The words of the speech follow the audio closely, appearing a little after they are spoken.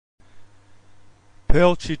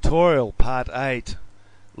Perl tutorial part 8,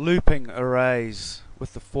 looping arrays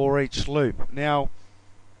with the Foreach loop. Now,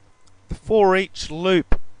 the Foreach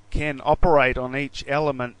loop can operate on each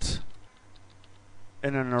element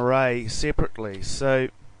in an array separately. So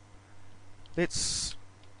let's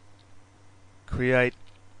create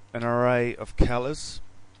an array of colors.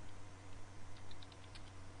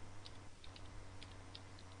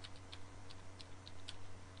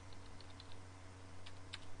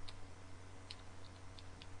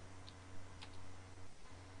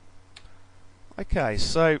 Okay,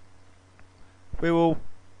 so we will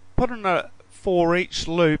put in a for each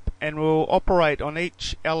loop and we'll operate on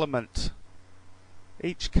each element,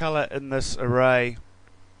 each color in this array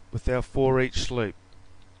with our for each loop.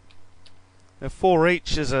 Now, for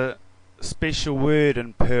each is a special word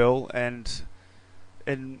in Perl, and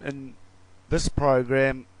in this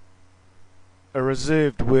program a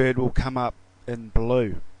reserved word will come up in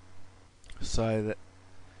blue so that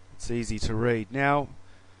it's easy to read. Now,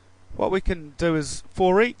 what we can do is,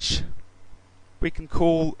 for each, we can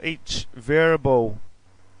call each variable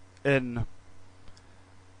in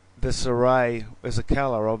this array as a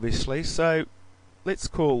color, obviously. So let's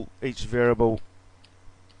call each variable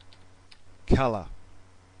color.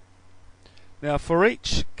 Now, for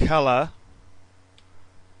each color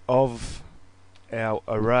of our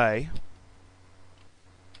array,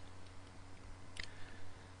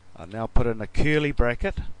 I'll now put in a curly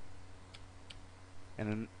bracket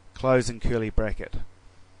and a closing curly bracket.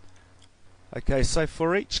 Okay, so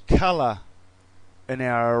for each color in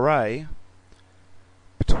our array,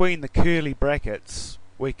 between the curly brackets,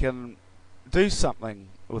 we can do something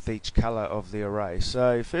with each color of the array.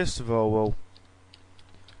 So first of all, we'll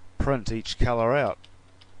print each color out.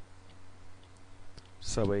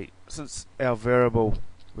 So since our variable,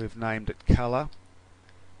 we've named it color,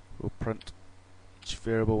 we'll print each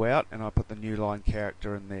variable out, and I put the new line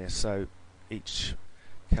character in there, so each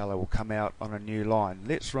color will come out on a new line.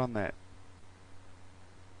 Let's run that.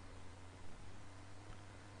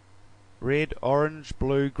 Red, orange,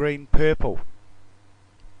 blue, green, purple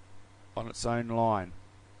on its own line.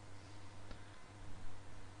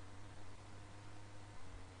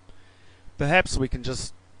 Perhaps we can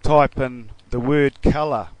just type in the word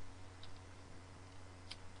color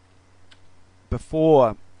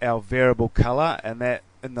before our variable color, and that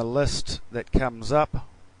in the list that comes up,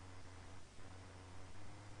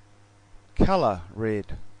 color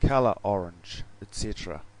red, color orange,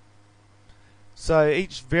 etc. So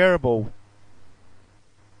each variable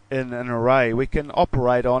in an array, we can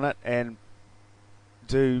operate on it and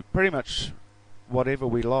do pretty much whatever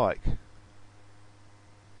we like.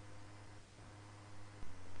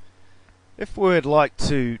 If we'd like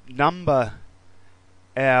to number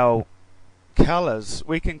our colors,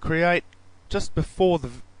 we can create, just before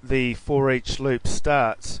the for each loop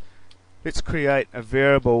starts, let's create a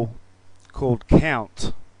variable called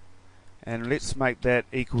count, and let's make that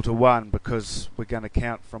equal to 1, because we're going to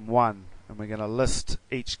count from 1, and we're going to list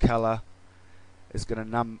each color is going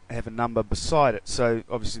to have a number beside it. So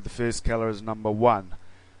obviously the first color is number 1.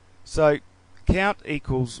 So count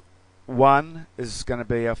equals 1 is going to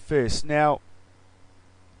be our first. Now,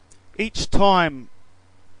 each time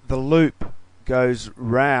the loop goes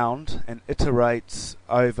round and iterates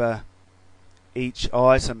over each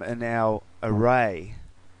item in our array,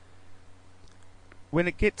 when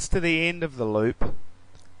it gets to the end of the loop,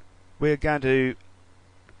 we're going to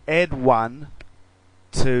add 1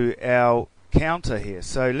 to our counter here.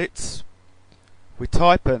 So we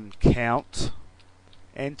type in count,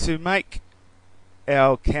 and to make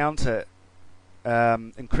our counter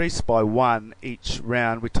increase by 1 each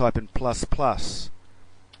round, we type in plus plus.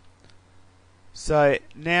 So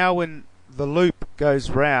now when the loop goes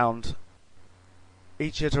round,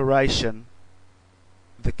 each iteration,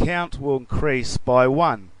 the count will increase by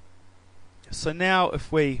 1. So now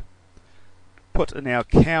if we put in our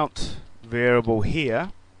count variable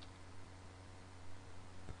here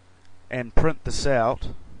and print this out,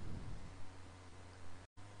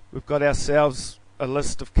 we've got ourselves a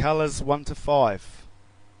list of colors 1 to 5.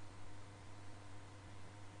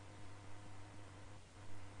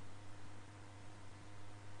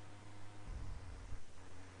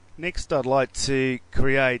 Next, I'd like to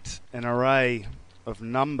create an array of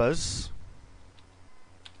numbers,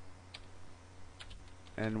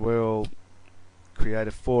 and we'll create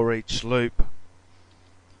a for each loop.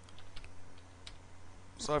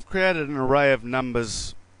 So I've created an array of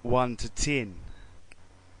numbers 1 to 10.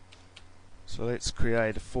 So let's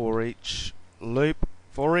create a for each loop.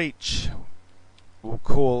 For each, we'll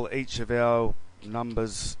call each of our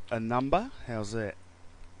numbers a number. How's that?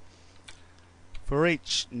 For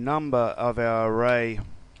each number of our array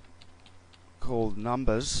called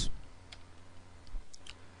numbers,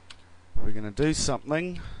 we're going to do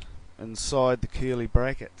something inside the curly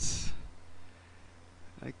brackets.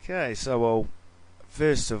 Okay, so well,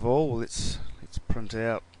 first of all, let's print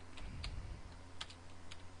out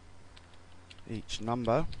each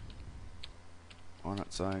number on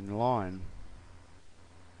its own line.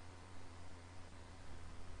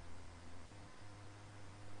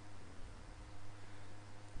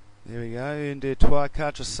 There we go, 1, 2, 3, 4,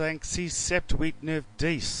 5, 6, 7, 8, 9,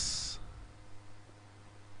 10.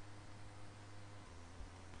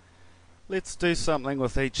 Let's do something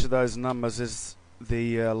with each of those numbers as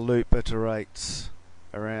the loop iterates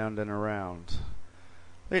around and around.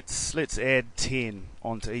 Let's add 10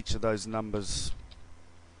 onto each of those numbers.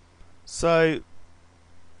 So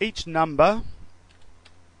each number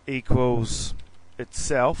equals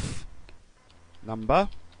itself, number,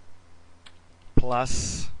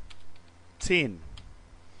 plus 10.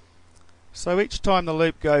 So each time the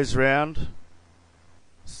loop goes round,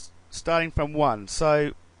 starting from 1,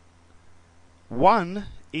 so 1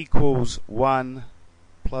 equals 1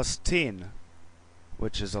 plus 10,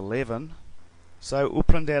 which is 11. So we'll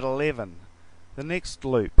print out 11. The next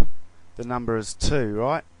loop, the number is 2,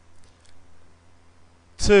 right?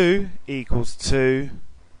 2 equals 2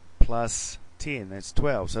 plus 10, that's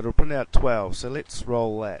 12. So it'll print out 12. So let's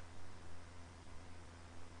roll that.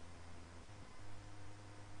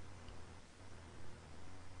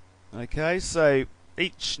 Okay, so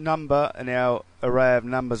each number in our array of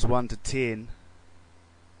numbers 1 to 10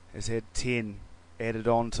 has had 10 added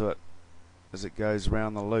onto it as it goes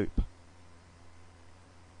round the loop.